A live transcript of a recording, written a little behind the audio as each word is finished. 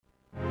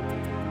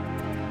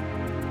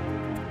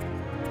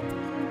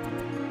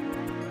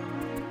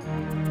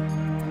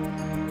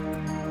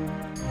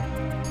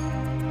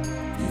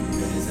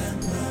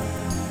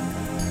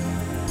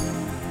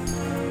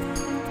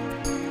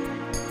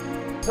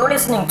You're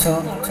listening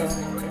to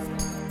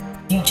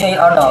DJ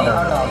Arnaldo.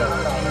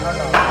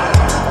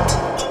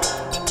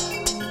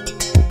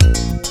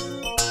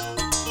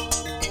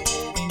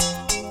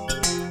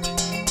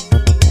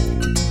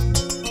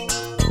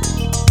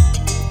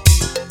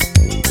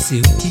 C'est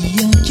ou qui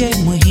enquête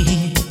moi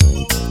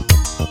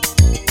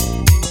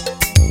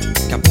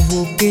qu'a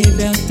provoqué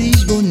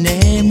vertige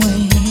bonnet moi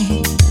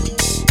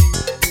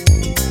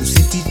ou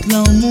c'est fit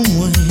l'amour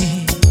moi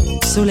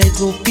soleil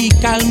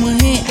tropical moi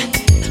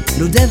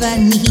l'odeur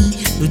vanille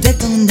l'odeur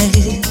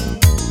cannelle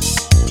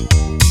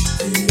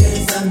tu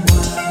es à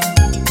moi.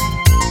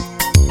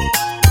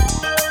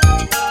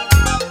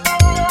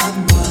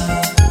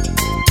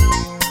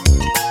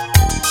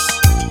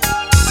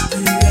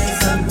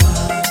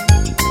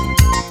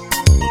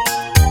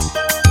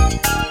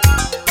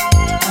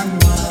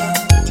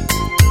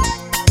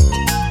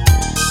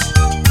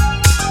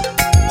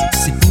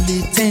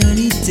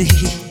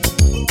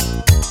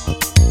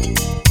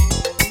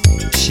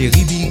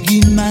 Chérie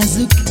Bigin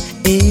Mazouk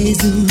et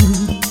Zou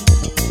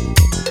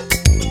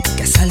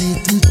qu'a salé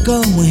tout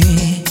comme moi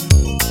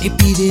et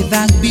puis des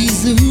vagues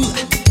bisous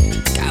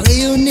qu'a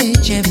rayonné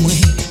chez moi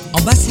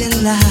en bas c'est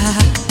là.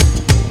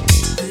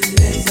 Tu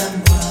es à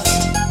moi.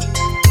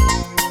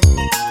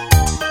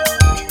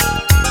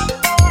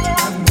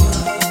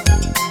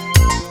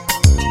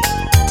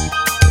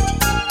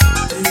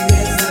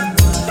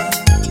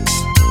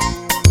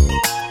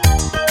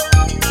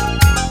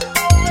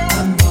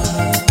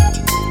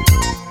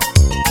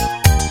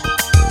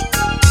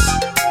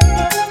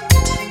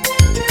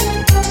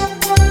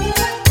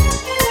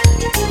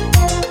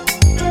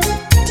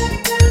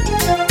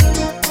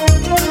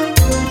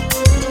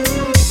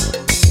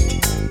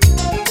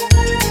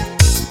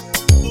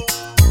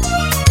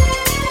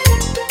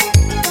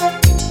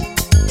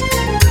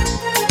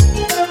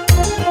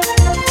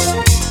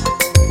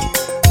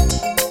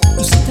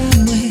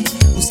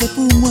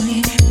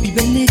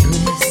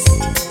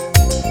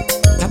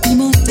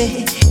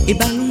 Et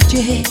balouche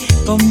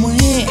comme moi,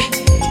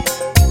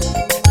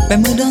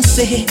 fais-moi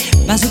danser,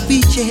 mazou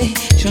pitcher,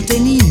 chanter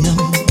Nino,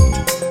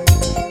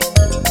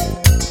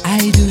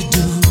 aïe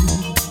doudou.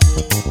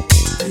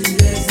 Tu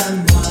es à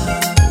moi.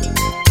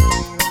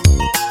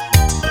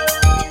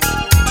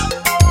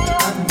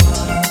 À moi.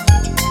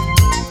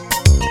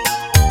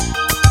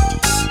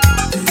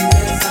 Tu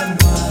es à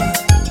moi.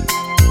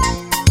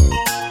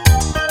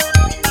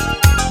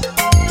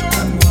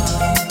 À moi.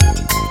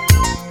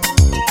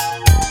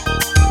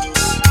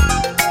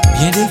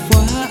 Bien des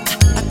fois,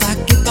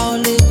 attaqué par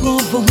les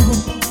grands vents,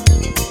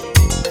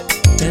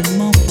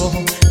 tellement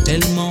fort,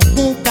 tellement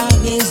bon qu'à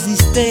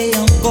résister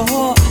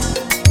encore.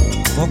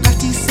 Faut qu'à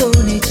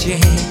tissonner,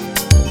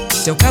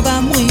 c'est au cabas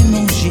moi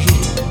manger,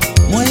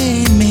 moi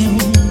aimer.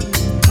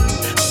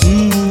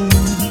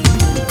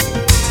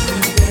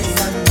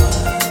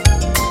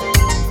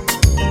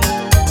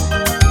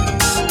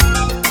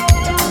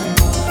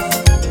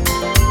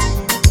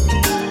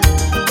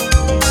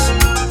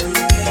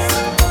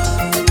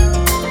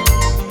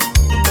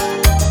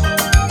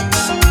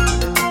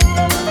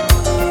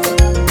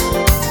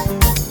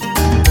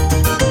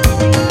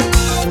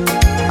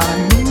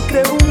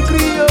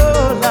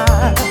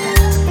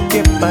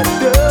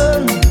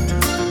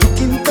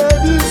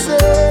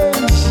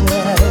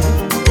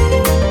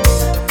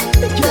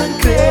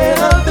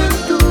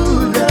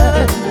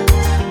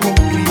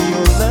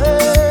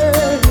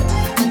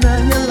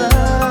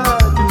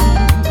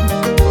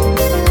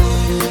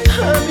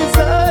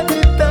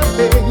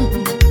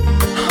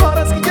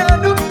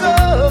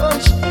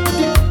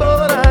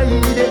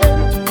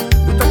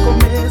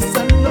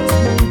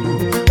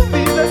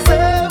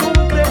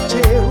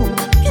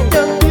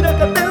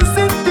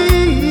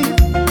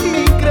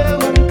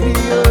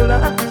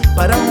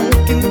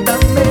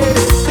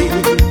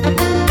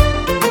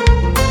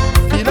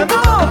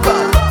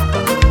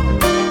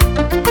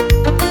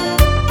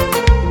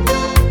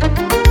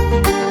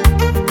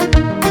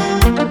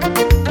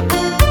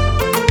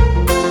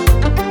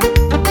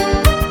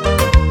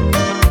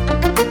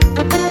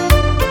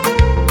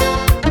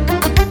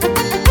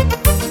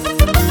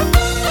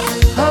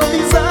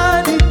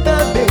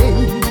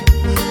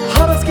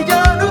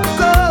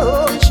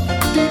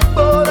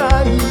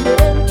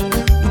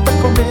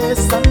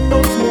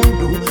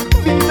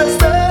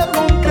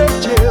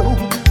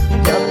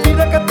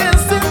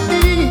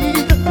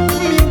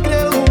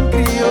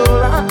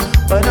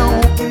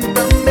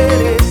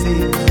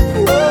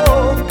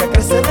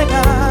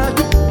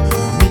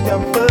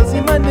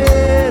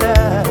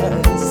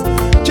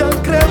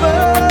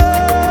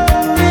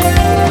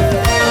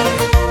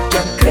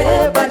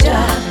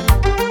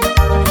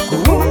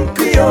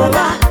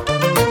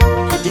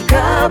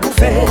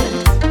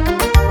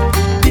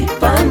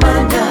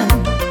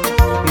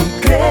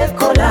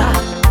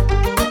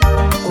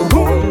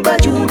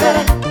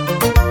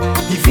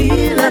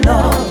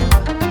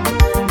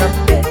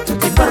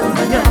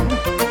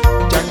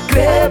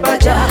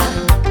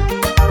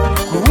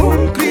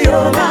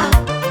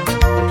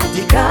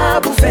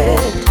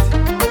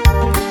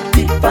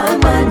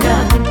 Palmanya,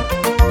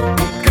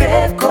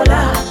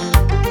 Grecola,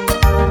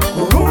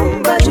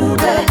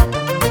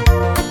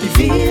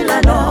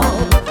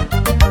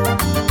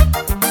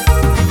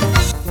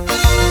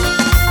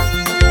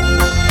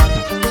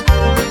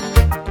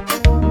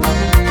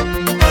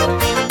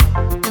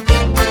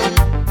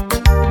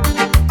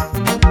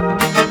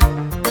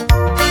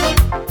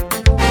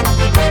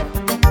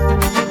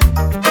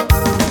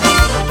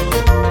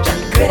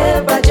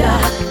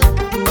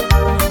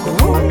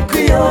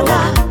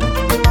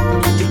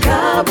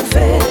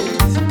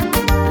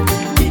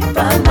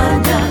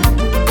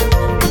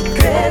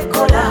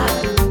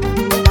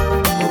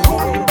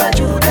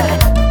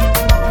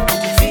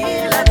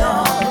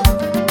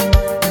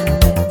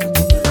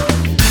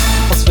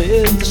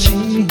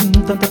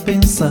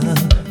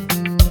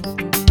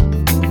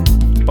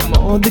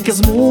 que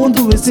esse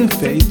mundo é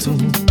enfeito.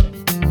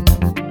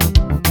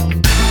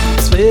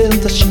 Às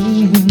vezes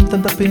assim,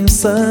 tanta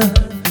pensar.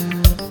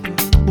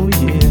 Oh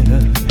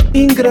yeah,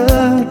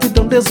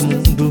 ingratidão desse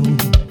mundo.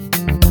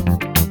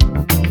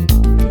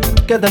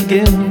 Cada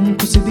alguém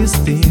com seu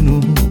destino,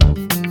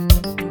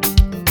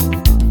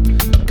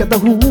 cada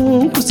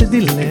um com seu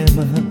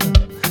dilema.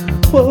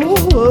 Oh,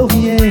 oh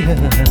yeah.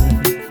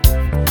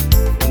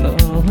 Não.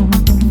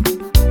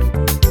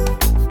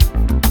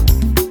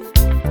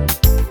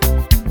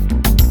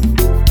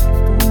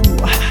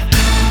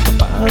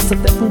 Passa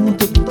até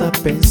ponto tu tá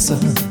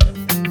pensando.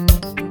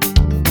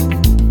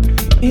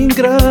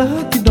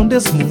 Ingratidão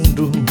desse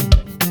mundo.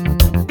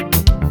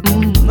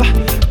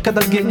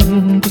 Cada alguém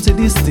com seu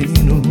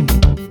destino,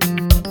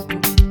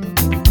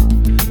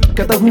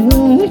 cada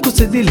um com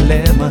seu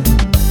dilema.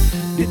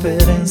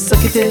 Diferença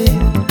que tem,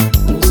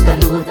 custa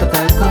luta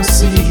pra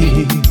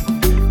conseguir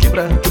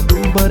quebrar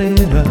toda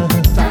barreira.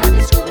 Tá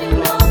descobrindo um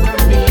novo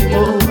caminho.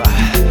 Oh,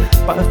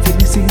 para a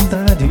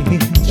felicidade.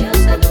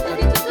 Justa luta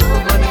de toda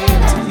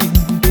maneira.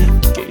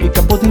 Que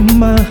acabou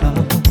demais.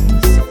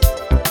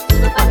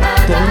 Tudo pra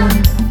nada.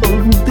 Oh,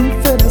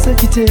 diferença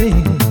que tem,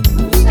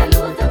 Custa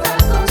luta pra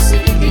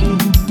conseguir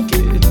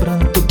quebrar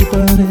toda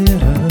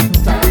barreira.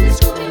 Tá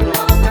descobrindo um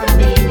novo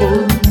caminho.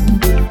 Oh,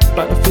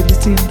 para a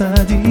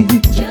felicidade.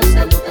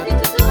 Justa luta de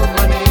toda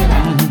maneira.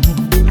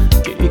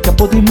 Que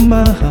acabou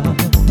demais.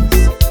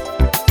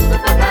 Tudo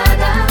pra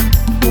nada.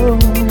 Oh,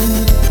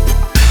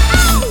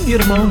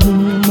 irmão,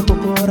 não com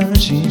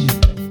coragem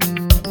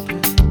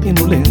e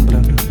não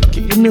lembra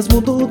que nesse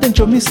mundo tem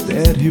um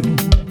mistério.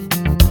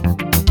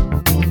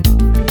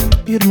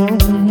 Irmão,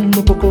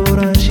 não com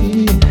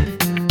coragem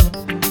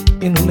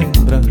e não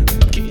lembra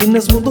que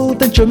nesse mundo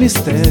tem um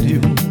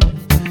mistério.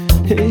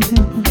 Hey,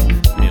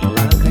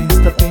 milagre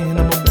está bem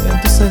no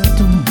momento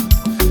certo.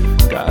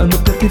 Cá no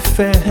ter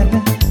fé,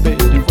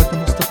 pero enquanto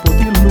não está por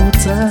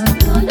lutar.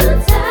 Vou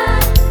lutar.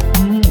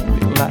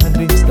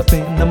 Milagre está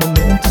bem no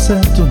momento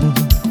certo.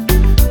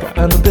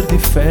 Cá no ter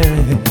fé,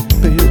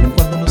 pero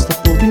enquanto não está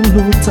por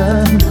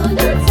lutar. Vou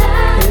lutar.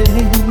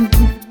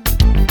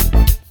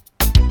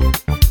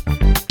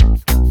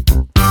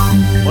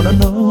 Oh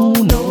no,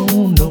 no,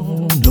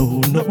 no,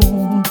 no, no.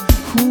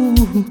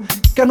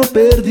 Cá não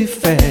perde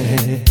fé,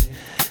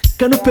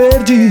 cá não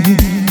perde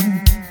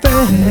fé.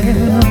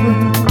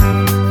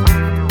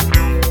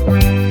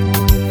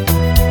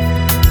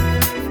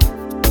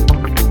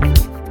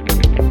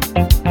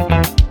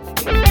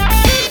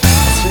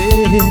 Às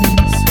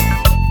vezes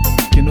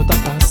que não tá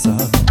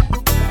passando,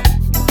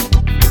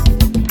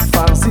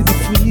 fase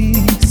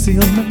difícil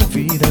na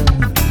vida.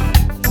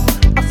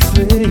 Às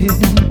vezes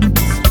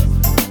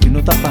que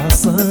não tá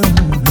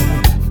passando,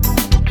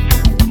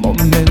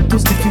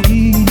 momentos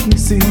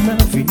difíceis na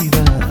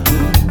vida.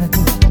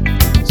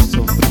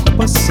 Só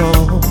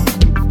preocupação,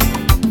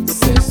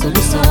 sem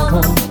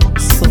solução.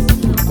 Só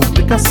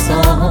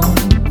complicação,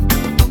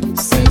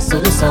 sem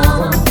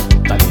solução.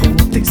 Tá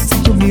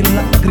acontecendo um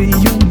milagre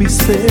e um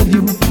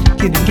mistério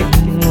que ninguém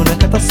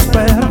nunca tá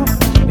espera.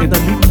 E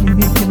dali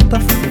que não tá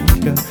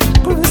fica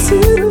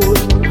conhecido.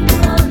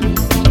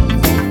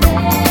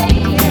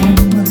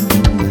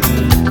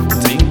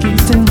 Tem que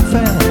ter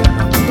fé,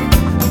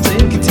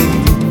 tem que ter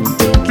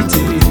tudo que tem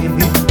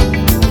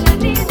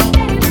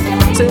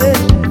fé.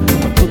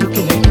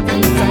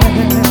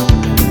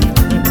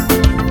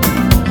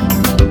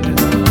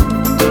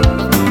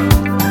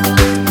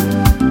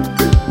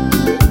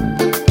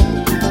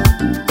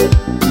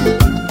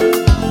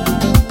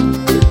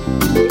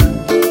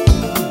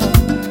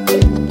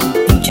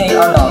 DJ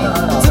Arnaldo.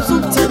 Temos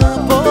um tema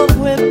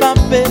bom, é pra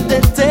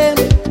perder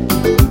tempo.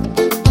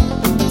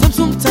 Temos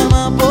um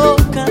tema bom,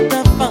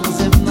 cada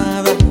fazer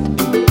nada.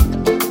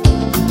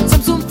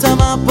 Temos um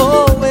tema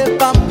bom, é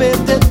pra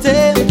perder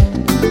tempo.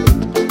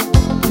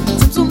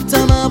 Temos um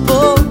tema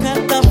bom,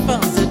 cada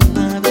fazer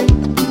nada.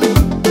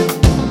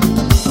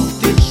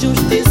 De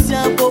justiça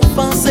vou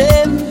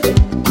fazer.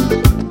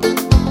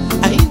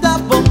 Ainda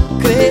vou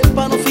crer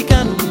pra não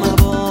ficar numa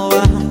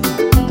boa.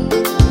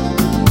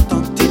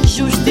 De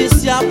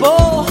justiça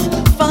vou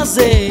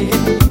fazer.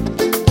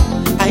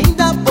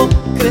 Ainda vou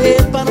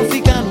crer pra não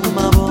ficar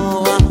numa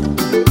boa.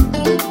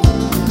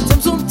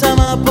 Temos um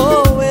tema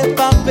bom, é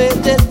pra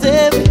perder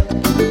tempo.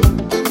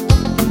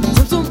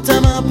 Temos um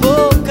tema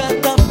bom,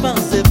 cada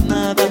fazer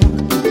nada.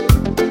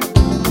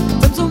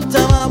 Temos um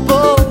tema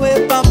bom, é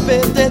pra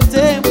perder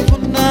tempo,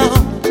 não.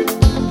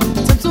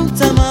 Temos um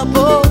tema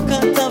bom,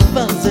 cada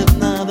fazer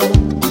nada.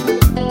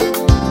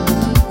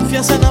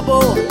 Confiança na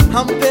boa,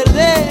 vamos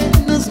perder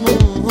nas mãos.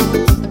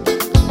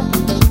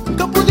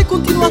 Nunca pude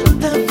continuar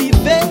a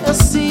viver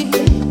assim.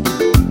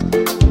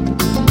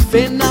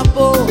 Fé na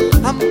boa,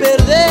 vamos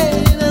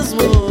perder nas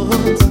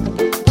mãos.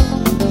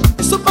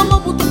 É só pra mal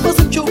botar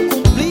fazendo show,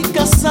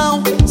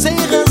 complicação, sem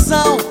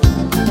razão.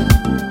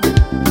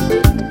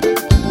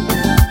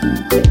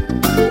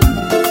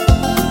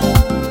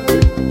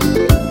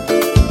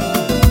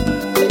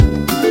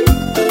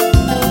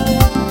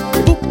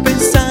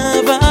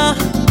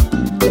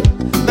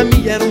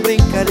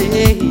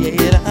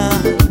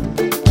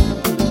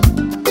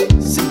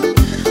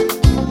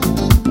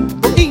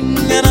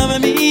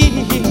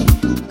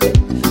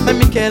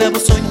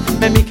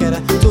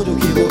 espera tudo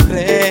que vou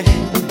crer.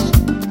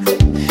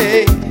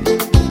 Hey.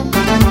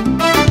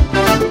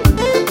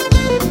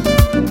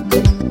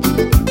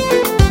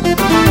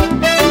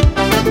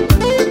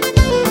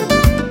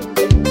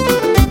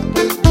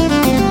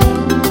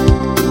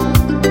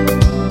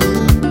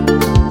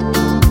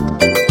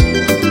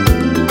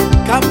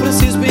 Cá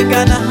preciso me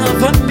enganar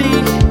a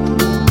mim.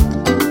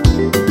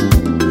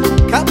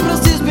 Cá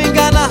preciso me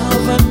enganar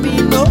a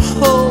mim, no.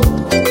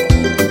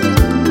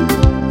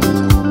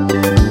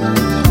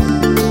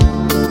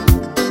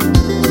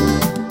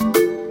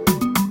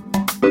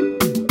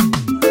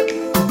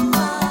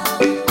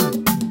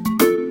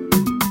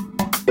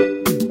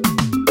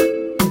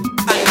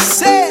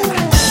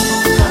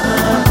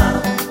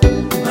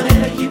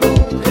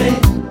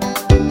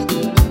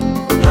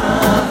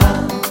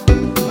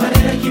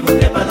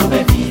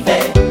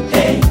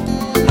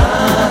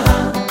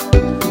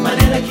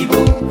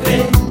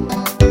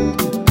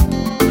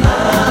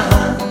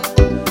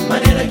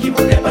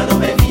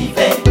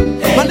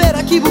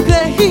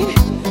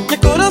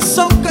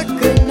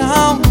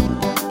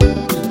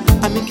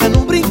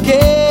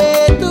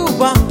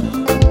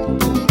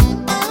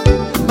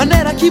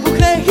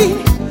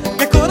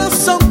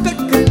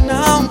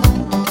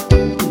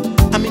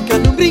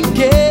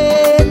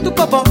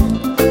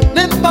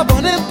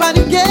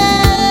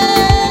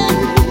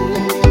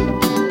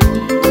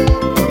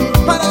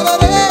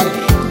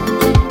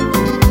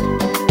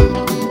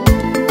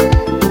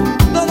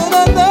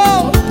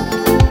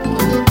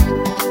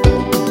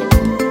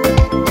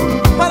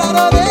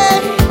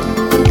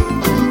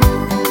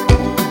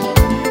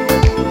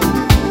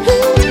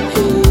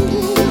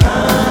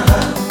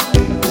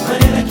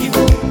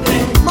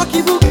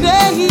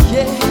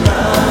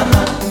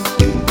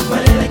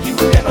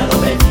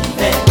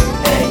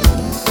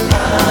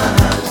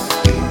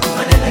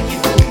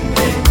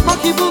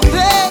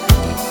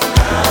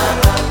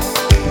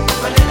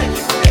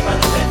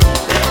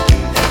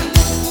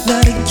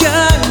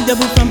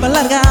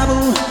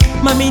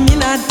 Uma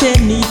menina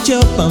tem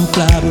chopan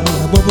flavo,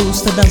 a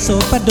bobusta dançou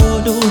pra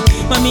dodo.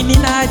 Uma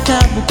menina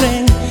tabu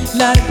crem,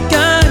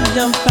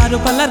 largando fado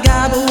pra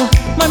largabo.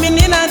 Uma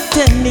menina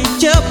tem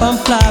chopan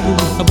flavo,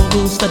 a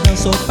bobusta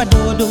dançou pra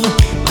dodo.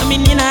 Uma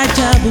menina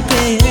tabu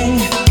crem.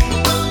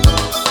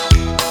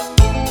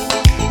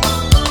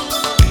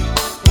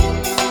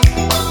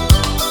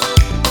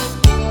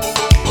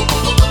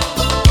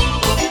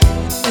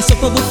 Esse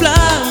povo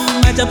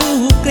flama,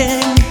 jabu crem.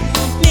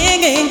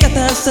 Ninguém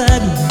cata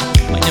sabe.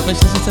 Mas a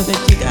paixão de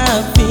chegar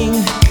a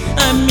fim.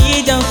 A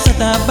mídia só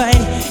tá bem.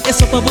 Eu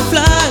sou povo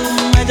flama,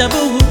 mas já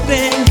vou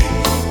bem.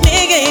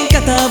 Ninguém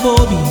cata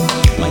bobe.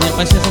 Mas a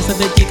paixão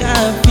de chegar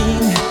a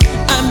fim.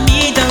 A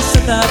mídia só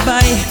tá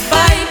bem.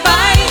 Bye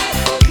bye,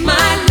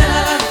 my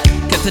love.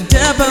 Cata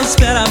deba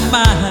espera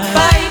mais.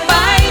 Bye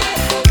bye,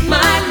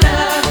 my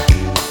love.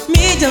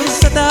 Mídia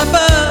só tá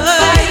bem.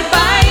 Bye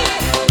bye,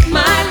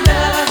 my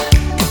love.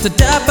 Cata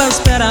deba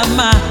espera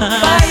mais.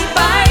 Bye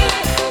bye,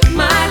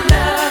 my love.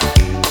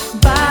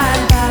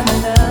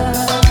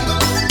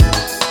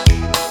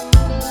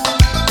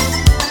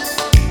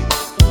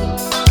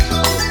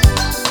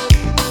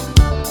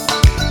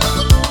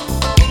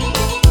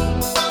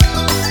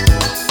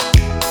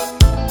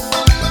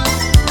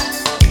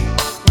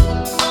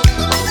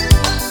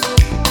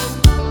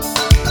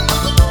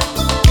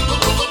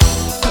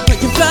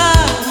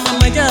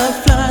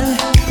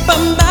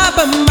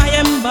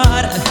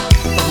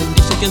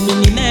 Que os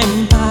meninos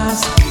em paz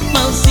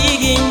mal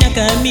seguem a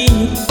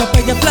caminho.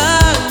 Papai já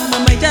flan,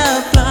 mamãe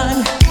já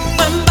flan.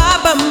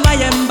 Bamba vai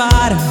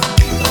embora.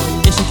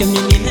 Deixa que os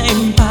meninos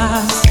em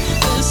paz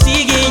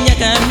seguem a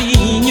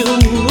caminho.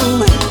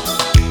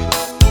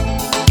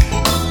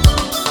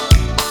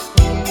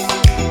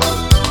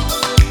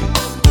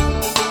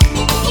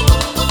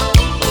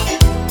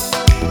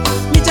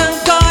 Me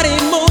jancore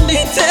o mundo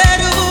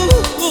inteiro.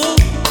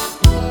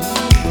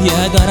 E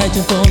agora te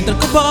encontro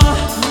com o pó.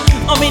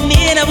 Oh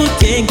menina, você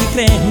tem que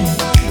crer.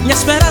 Minha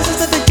esperança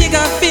só te chega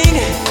a fim.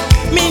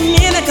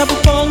 Menina, acabou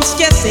com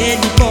esquecer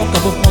de boca.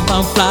 Acabou com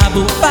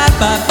panflavo. Bye,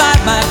 bye, bye,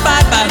 bye,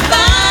 bye, bye,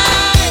 bye.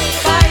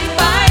 Bye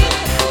bye,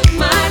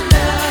 my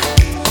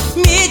love.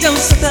 Mídia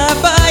só tá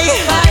bem.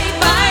 Bye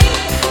bye,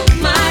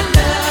 my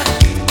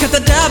love. Cada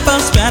daba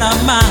espera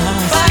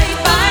mais. Bye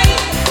bye,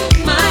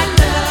 my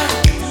love.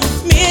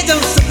 Mídia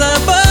só tá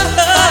bem.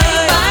 Bye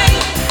bye,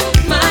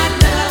 my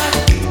love.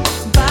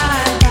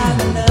 Bye bye,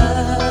 my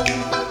love.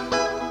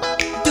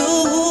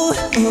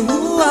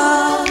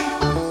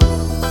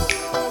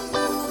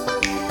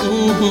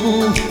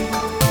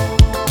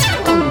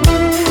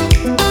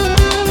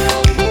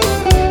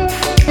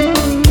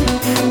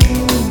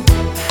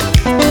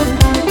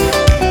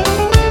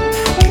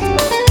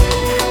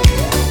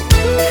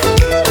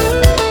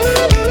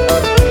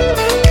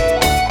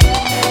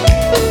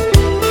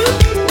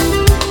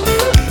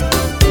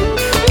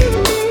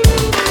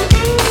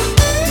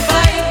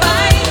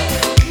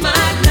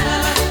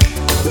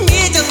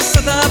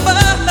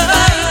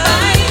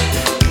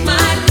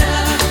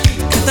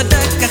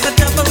 Cata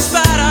daba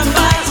espera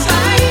mais.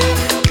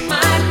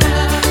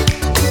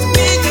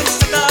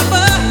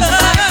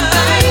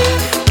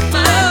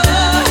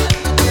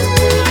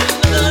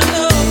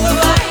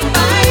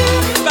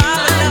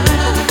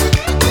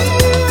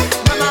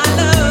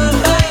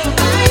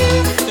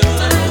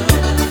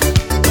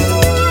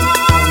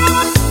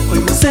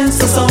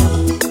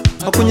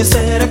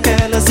 conhecer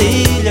aquelas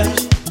ilhas.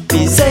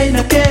 Pisei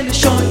naquele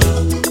chão,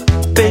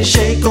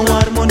 beijei com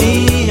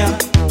harmonia.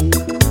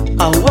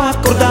 Ao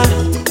acordar,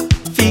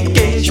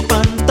 fiquei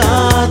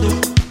espantado.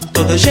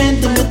 Toda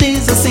gente me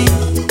diz assim: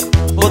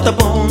 bota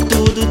bom,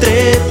 tudo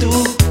direito.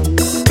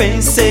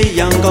 Pensei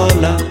em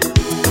Angola,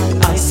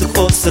 ai se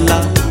fosse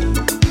lá.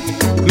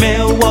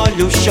 Meu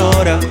olho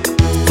chora,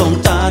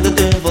 vontade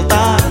de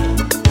voltar.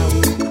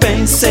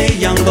 Pensei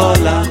em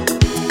Angola,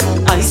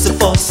 ai se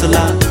fosse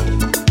lá.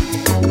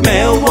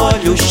 Meu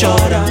olho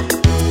chora,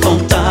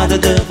 vontade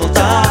de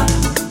voltar.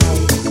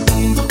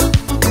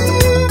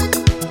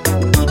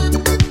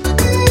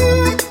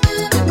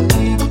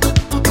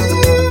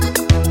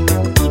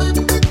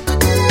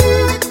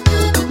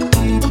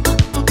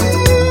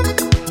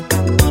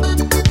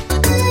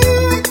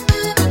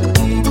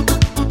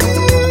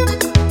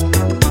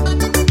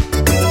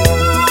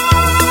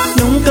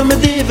 Nunca me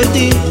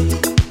diverti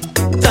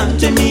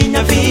tanto em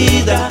minha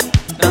vida.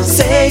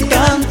 Dancei,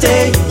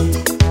 cantei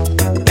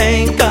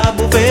em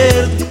Cabo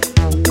Verde.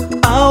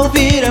 Ao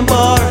vir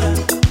embora,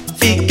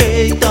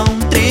 fiquei tão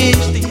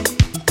triste.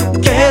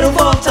 Quero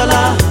voltar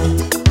lá,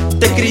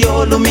 de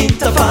crioulo me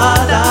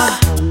fala.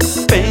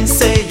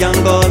 Pensei em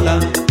Angola,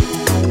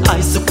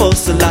 ai se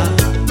fosse lá.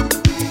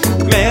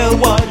 Meu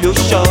olho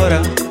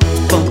chora,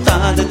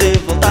 vontade de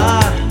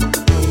voltar.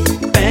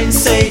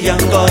 Pensei em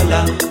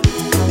Angola,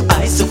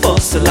 ai se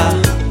fosse lá.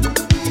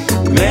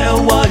 Meu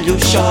olho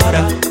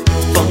chora,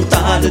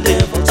 vontade de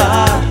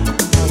voltar.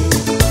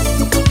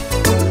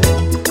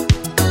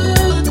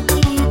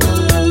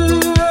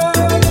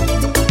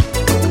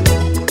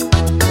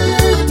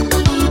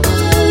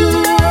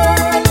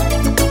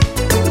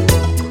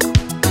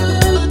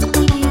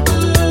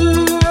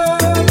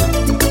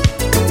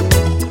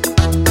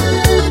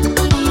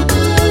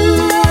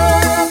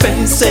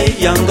 Pensei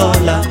em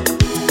Angola,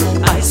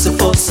 ai se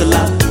fosse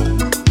lá.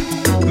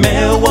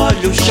 Meu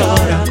olho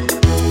chora,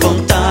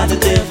 vontade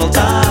de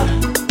voltar.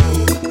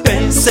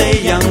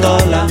 Pensei em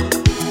Angola,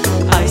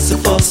 ai se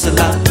fosse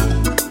lá.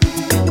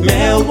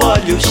 Meu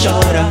olho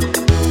chora,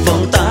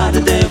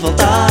 vontade de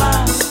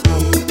voltar.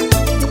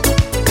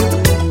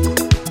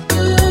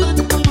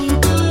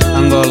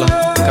 Angola,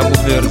 Cabo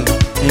Verde,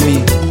 em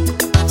mim,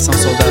 são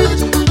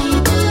saudades.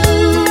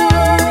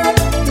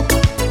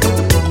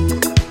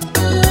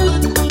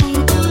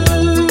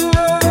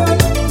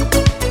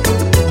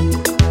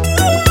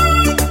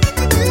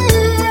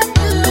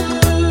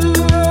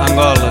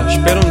 Angola,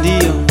 espero um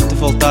dia te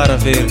voltar a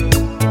ver,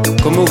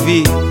 como eu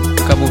vi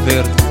Cabo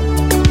Verde.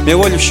 Meu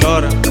olho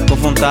chora, com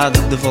vontade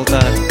de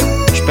voltar.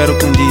 Espero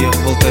que um dia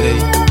voltarei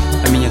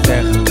à minha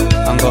terra,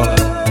 Angola.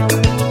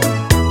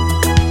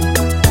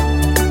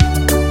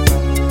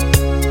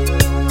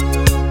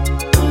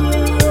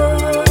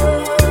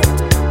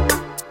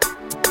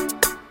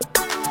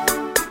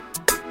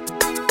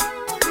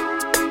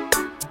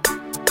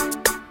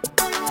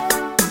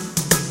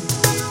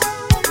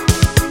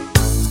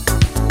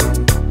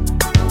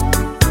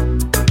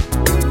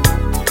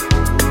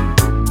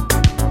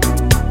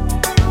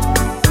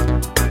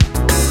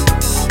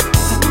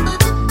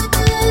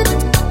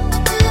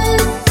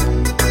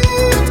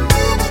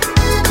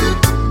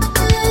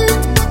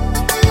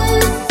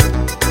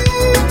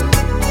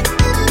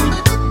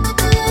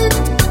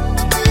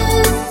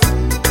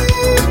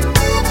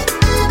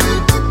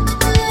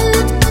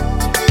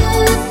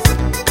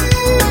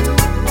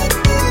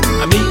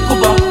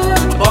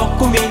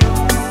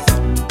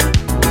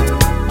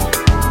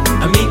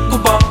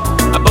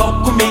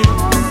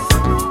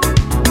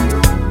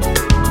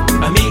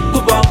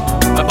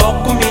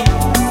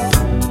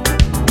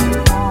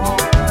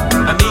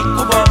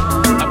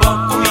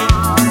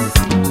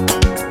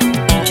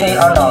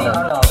 Arnaldo.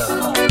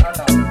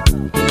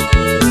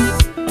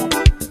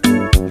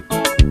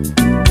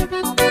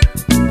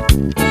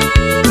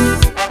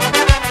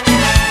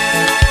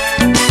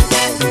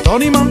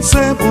 Tony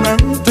Mancebo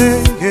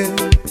Nantegue,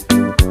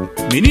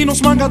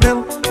 meninos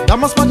mangadel,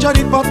 damas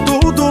pachari pra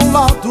todo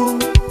lado.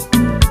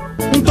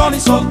 Tony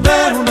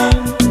solteiro, né?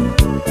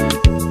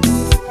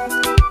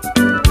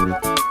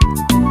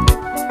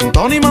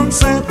 Tony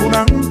Mancebo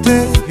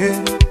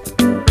Nantegue,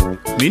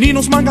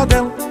 meninos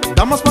mangadel,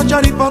 damas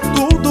pachari pra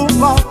todo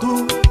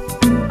lado.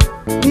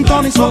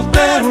 Tony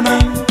solteiro, né?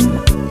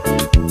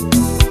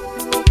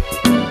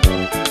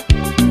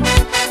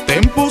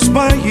 Tempos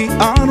vai e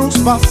anos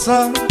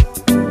passam.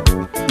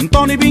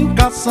 Tony vem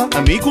caça,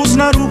 amigos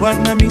na rua,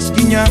 na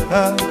mesquinha.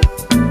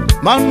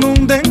 Mas não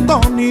tem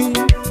Tony.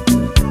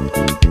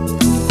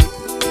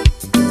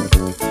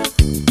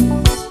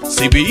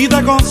 Se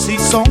vida gosta,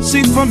 som,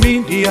 se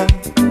família.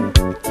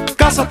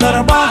 Caça,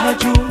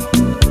 trabalho,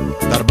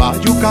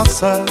 trabalho,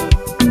 caça.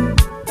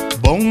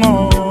 Bom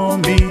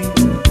homem.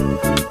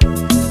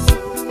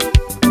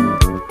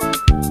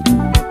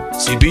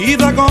 Se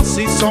vida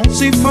gosta, som,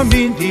 se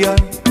família.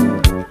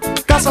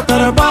 Caça,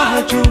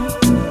 trabalho,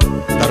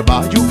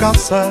 trabalho,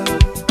 caça.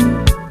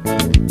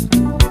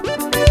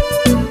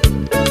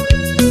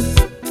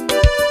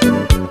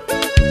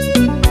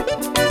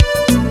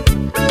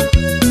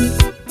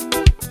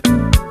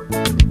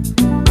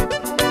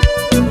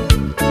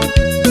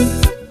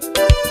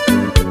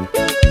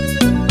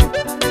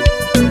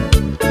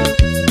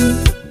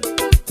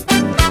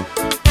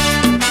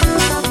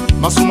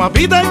 Faço uma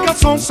vida em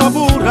calção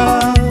sabura.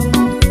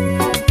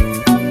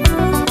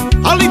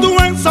 Ali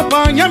doença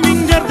apanha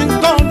minha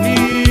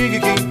dentoni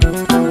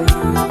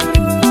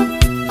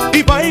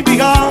e vai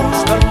brigar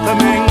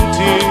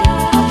certamente.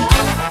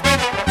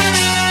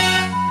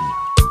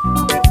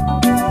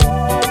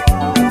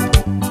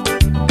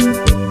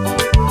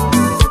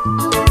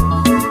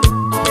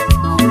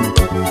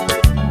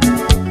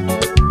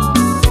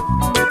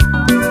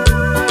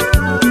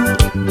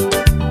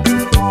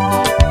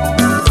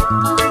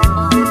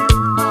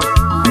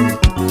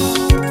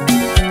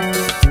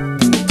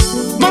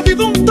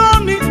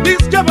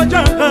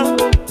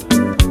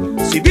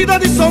 Se vida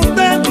de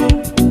solteiro,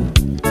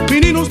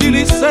 meninos de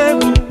liceu,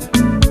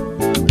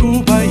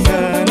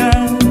 Baiana,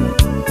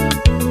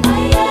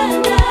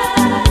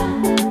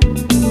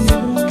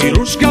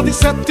 Quirusca de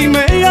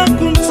 7:30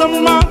 com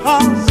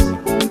samarras,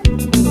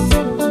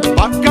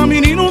 vaca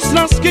meninos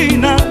na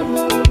esquina,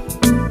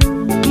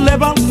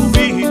 levam o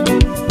bico,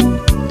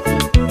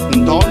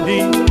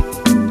 Doni.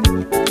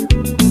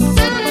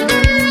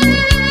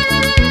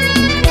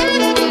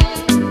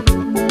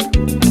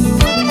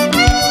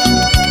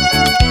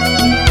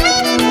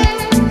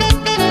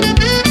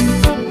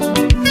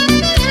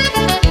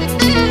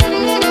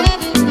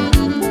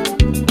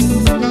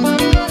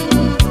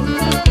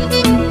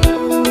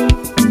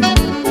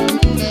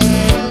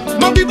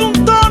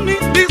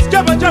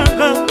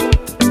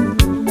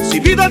 Se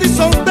vida de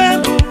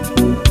solteiro,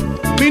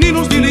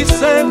 meninos de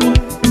liceu,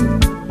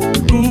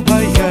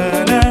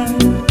 Baiana,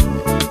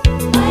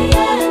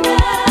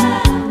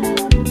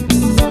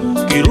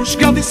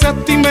 Quirusca de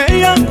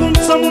 7:30 com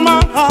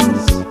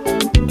samarras,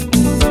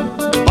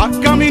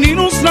 vaca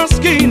meninos na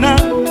esquina,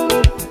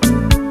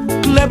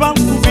 levam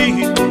o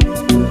bico,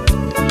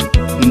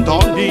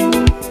 Doni.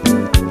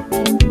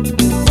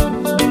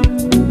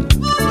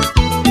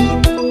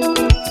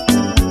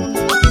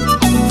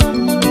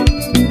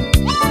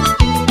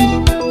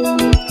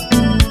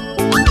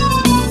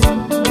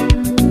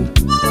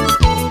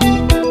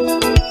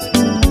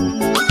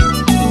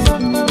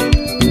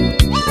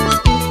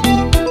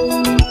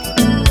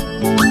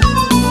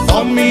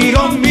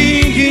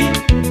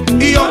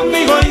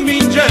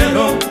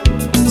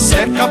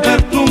 Cerca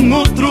aperto um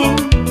outro,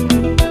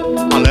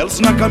 alelos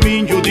na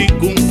caminho de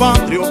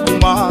compadre ou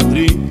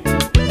comadre.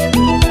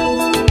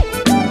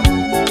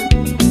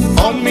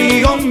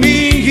 Omi,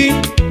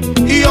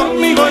 e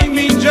amigo e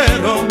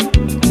mingeiro,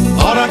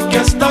 ora que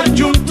está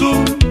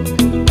junto,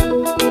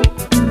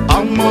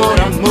 amor,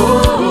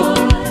 amor.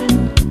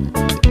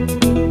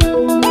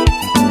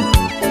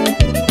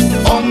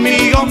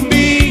 Omi,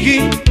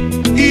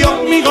 e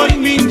amigo e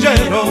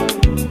mingeiro,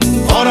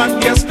 ora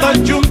que está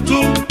junto,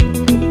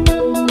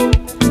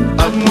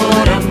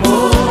 amor,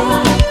 amor.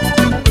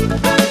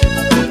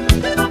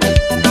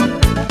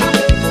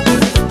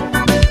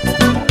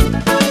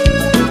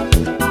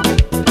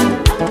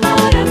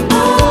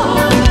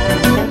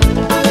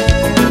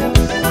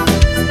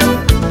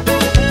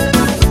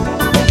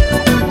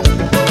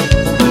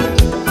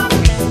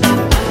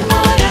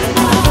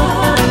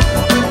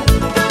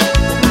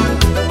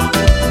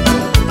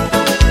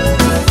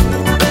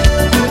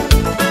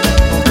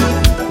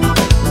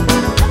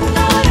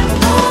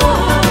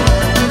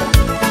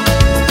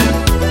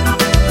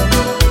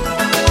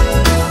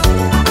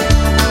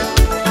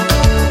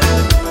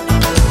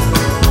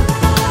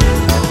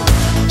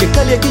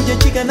 Aquella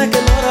chica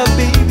naquela hora,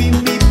 baby,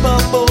 me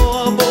babou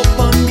a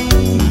boca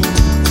mim,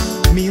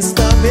 me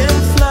está bem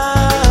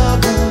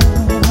flavo.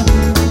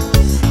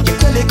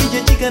 Aquella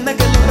chica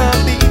naquela hora,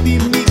 baby,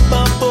 me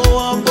babou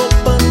a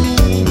boca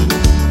mim,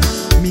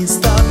 me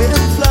está bem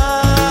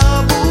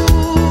flavo.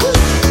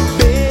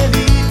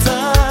 Belita,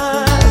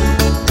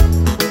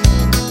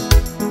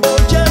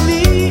 hoje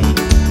ali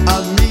a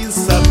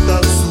missa tá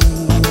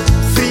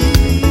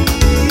sofrida,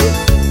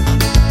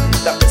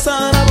 tá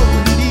pensando a bom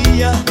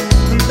dia.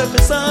 Da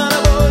pensare a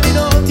voi di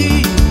notti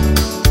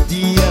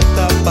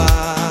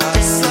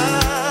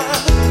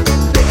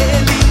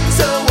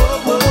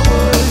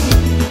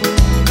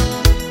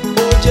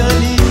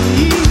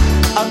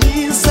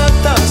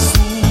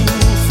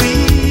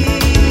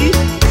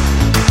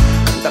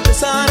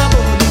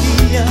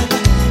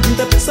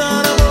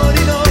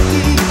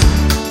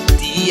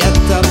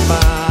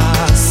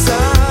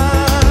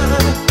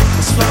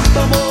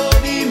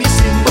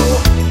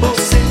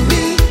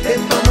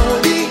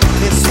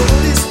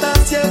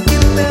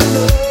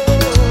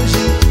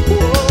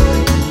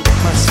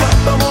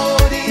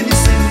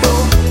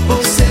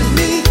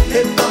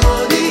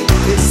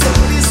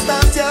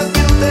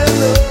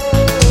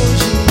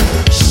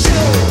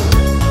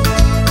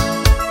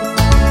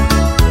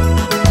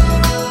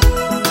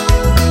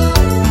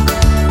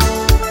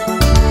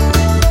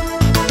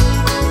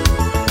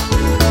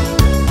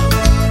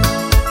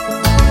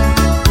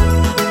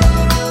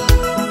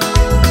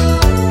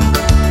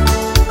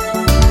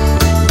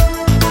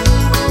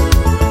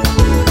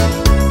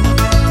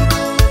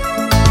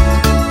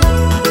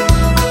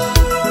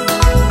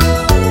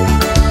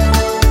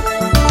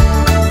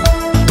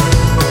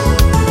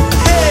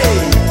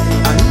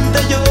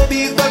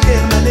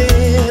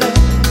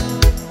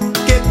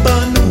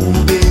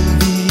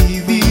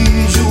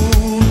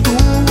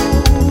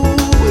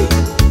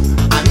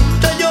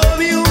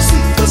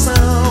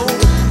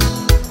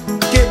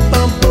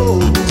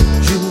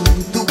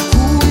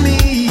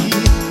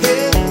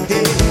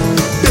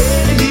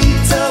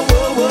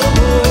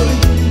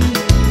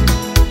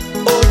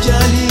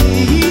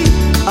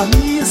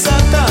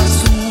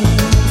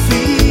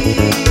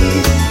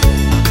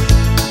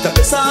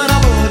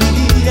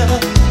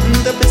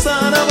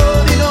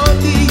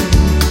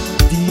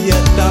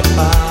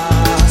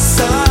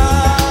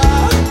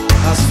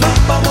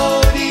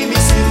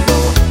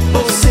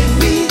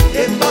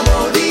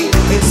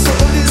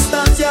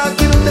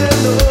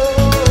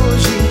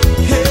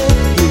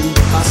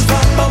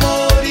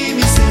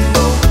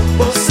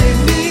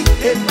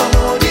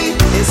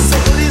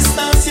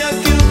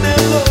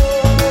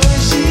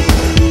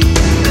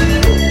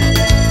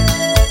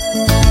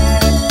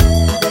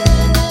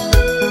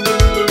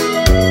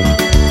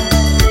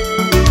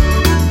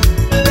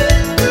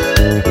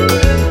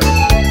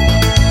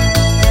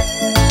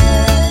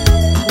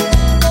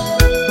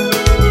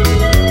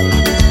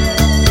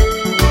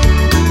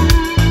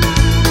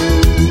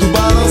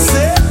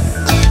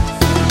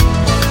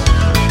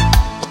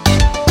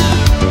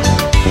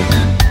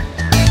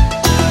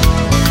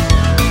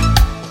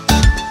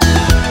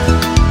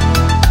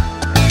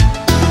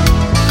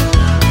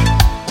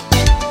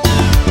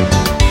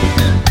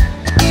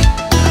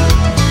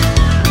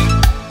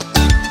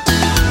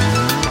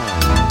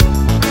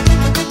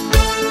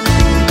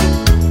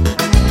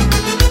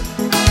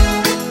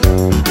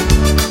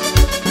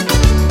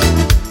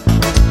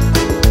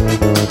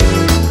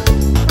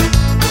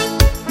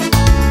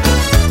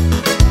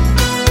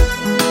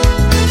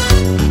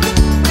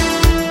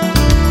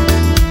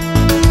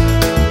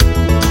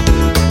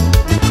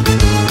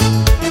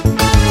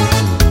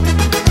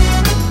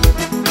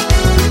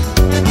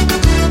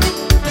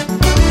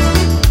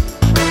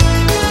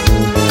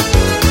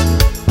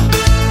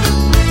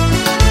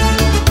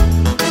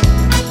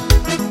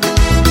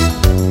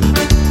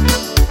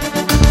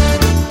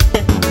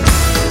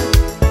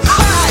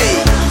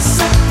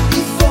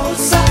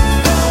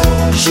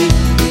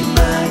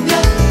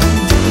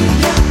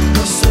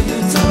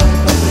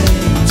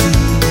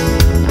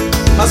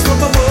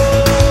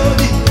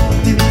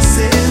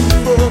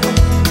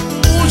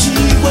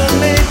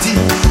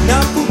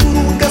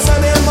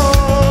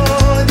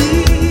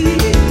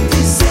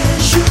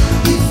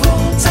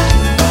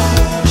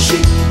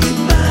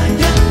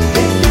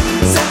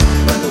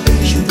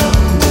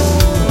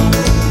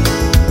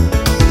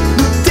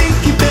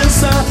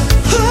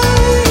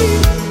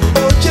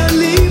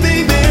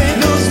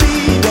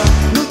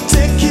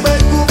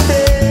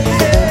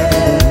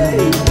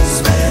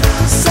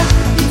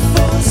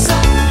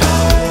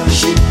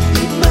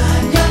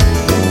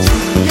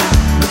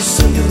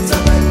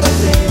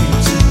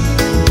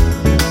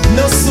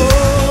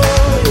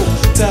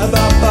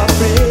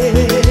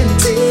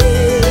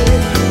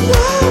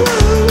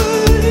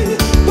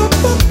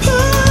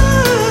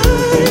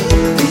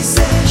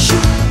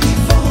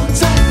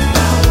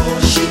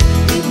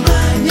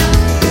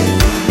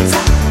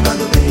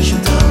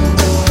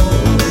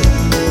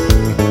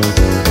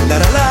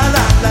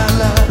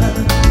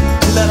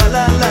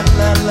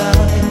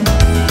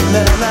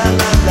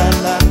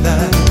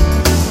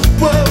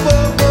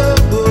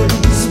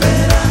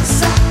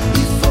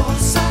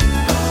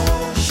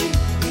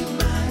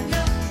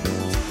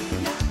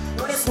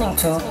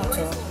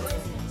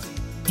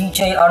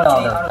DJ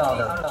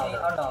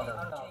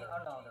Arnaldo.